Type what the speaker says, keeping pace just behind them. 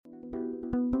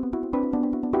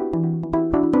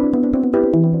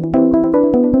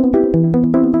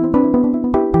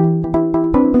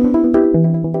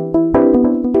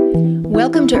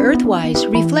to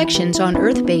Earthwise, Reflections on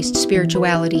Earth-Based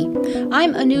Spirituality.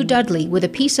 I'm Anu Dudley with a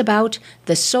piece about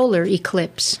the solar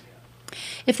eclipse.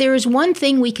 If there is one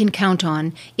thing we can count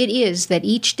on, it is that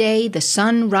each day the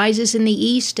sun rises in the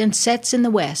east and sets in the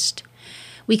west.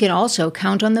 We can also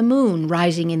count on the moon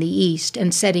rising in the east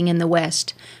and setting in the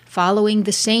west, following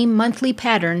the same monthly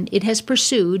pattern it has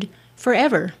pursued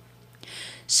forever.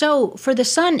 So, for the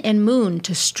sun and moon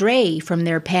to stray from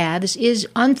their paths is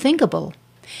unthinkable.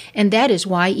 And that is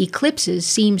why eclipses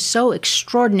seem so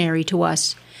extraordinary to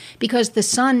us, because the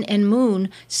sun and moon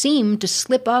seem to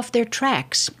slip off their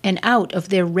tracks and out of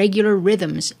their regular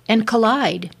rhythms and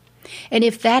collide. And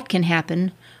if that can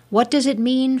happen, what does it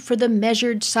mean for the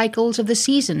measured cycles of the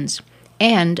seasons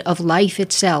and of life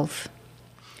itself?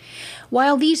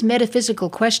 While these metaphysical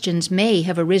questions may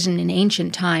have arisen in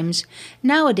ancient times,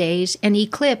 nowadays an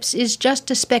eclipse is just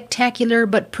a spectacular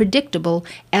but predictable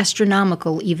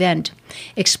astronomical event,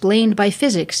 explained by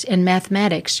physics and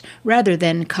mathematics rather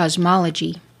than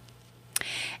cosmology.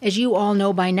 As you all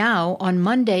know by now, on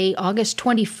Monday, August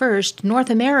 21st, North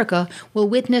America will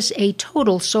witness a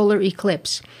total solar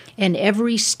eclipse, and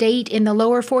every state in the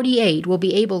lower 48 will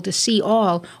be able to see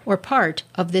all or part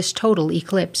of this total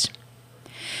eclipse.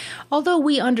 Although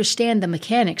we understand the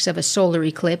mechanics of a solar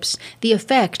eclipse, the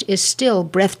effect is still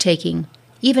breathtaking,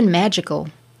 even magical.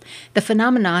 The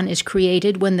phenomenon is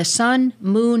created when the sun,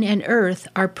 moon, and earth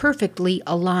are perfectly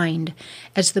aligned,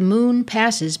 as the moon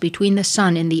passes between the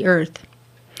sun and the earth.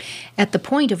 At the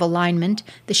point of alignment,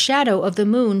 the shadow of the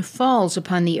moon falls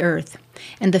upon the earth,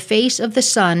 and the face of the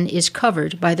sun is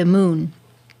covered by the moon.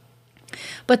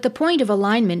 But the point of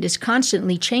alignment is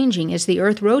constantly changing as the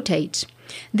earth rotates.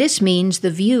 This means the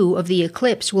view of the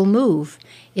eclipse will move,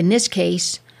 in this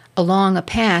case, along a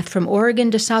path from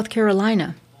Oregon to South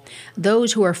Carolina.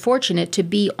 Those who are fortunate to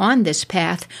be on this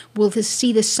path will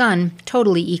see the sun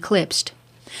totally eclipsed.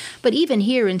 But even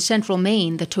here in central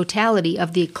Maine, the totality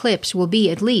of the eclipse will be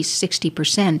at least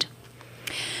 60%.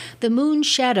 The moon's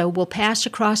shadow will pass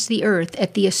across the earth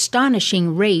at the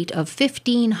astonishing rate of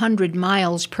 1,500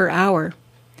 miles per hour.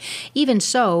 Even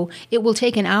so, it will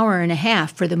take an hour and a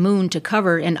half for the moon to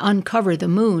cover and uncover the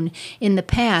moon in the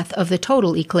path of the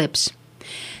total eclipse.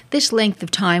 This length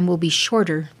of time will be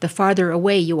shorter the farther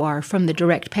away you are from the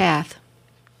direct path.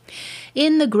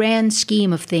 In the grand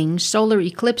scheme of things, solar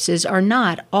eclipses are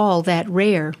not all that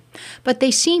rare, but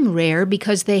they seem rare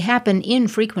because they happen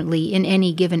infrequently in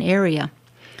any given area.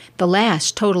 The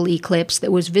last total eclipse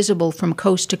that was visible from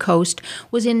coast to coast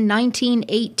was in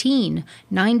 1918,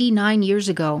 99 years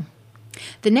ago.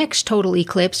 The next total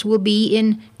eclipse will be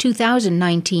in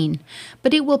 2019,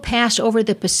 but it will pass over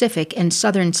the Pacific and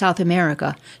southern South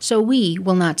America, so we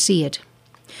will not see it.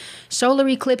 Solar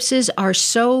eclipses are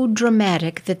so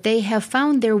dramatic that they have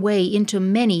found their way into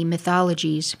many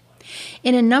mythologies.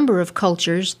 In a number of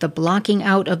cultures, the blocking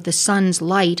out of the sun's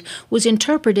light was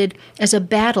interpreted as a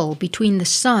battle between the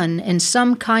sun and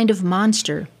some kind of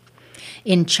monster.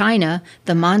 In China,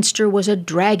 the monster was a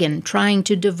dragon trying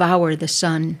to devour the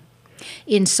sun.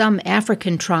 In some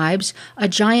African tribes, a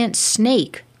giant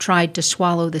snake tried to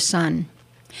swallow the sun.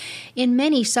 In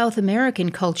many South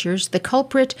American cultures, the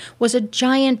culprit was a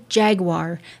giant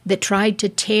jaguar that tried to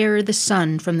tear the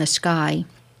sun from the sky.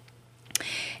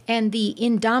 And the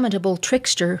indomitable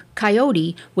trickster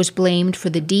coyote was blamed for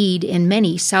the deed in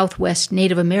many Southwest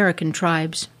Native American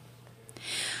tribes.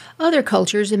 Other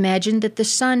cultures imagined that the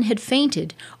sun had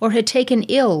fainted or had taken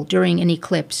ill during an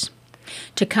eclipse.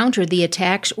 To counter the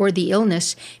attacks or the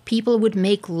illness, people would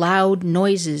make loud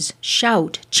noises,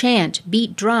 shout, chant,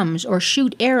 beat drums, or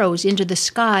shoot arrows into the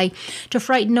sky to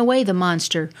frighten away the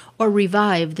monster or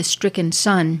revive the stricken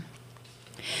sun.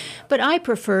 But I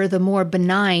prefer the more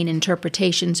benign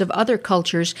interpretations of other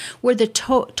cultures where the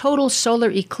total solar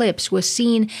eclipse was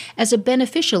seen as a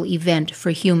beneficial event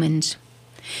for humans.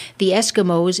 The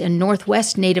Eskimos and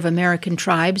Northwest Native American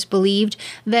tribes believed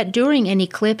that during an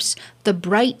eclipse, the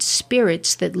bright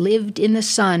spirits that lived in the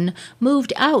sun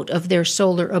moved out of their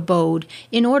solar abode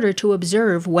in order to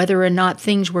observe whether or not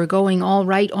things were going all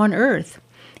right on Earth,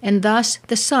 and thus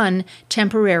the sun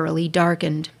temporarily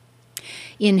darkened.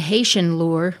 In Haitian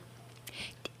lore,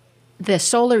 the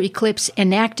solar eclipse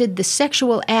enacted the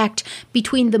sexual act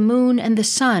between the moon and the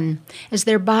sun as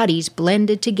their bodies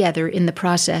blended together in the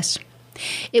process.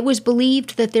 It was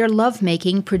believed that their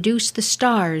lovemaking produced the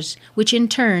stars, which in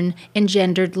turn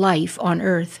engendered life on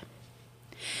Earth.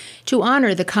 To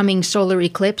honor the coming solar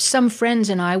eclipse, some friends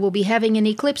and I will be having an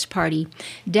eclipse party,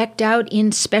 decked out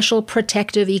in special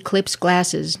protective eclipse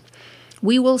glasses.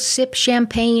 We will sip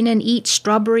champagne and eat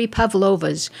strawberry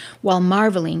pavlovas while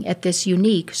marveling at this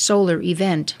unique solar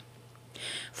event.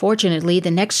 Fortunately,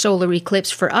 the next solar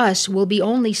eclipse for us will be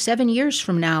only 7 years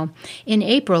from now, in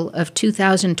April of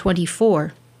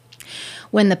 2024,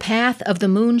 when the path of the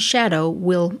moon's shadow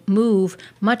will move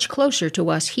much closer to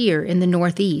us here in the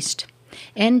Northeast.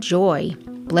 Enjoy.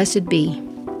 Blessed be.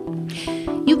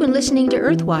 You've been listening to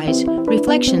Earthwise,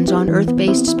 Reflections on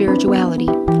Earth-Based Spirituality.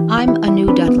 I'm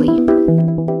Anu Dudley.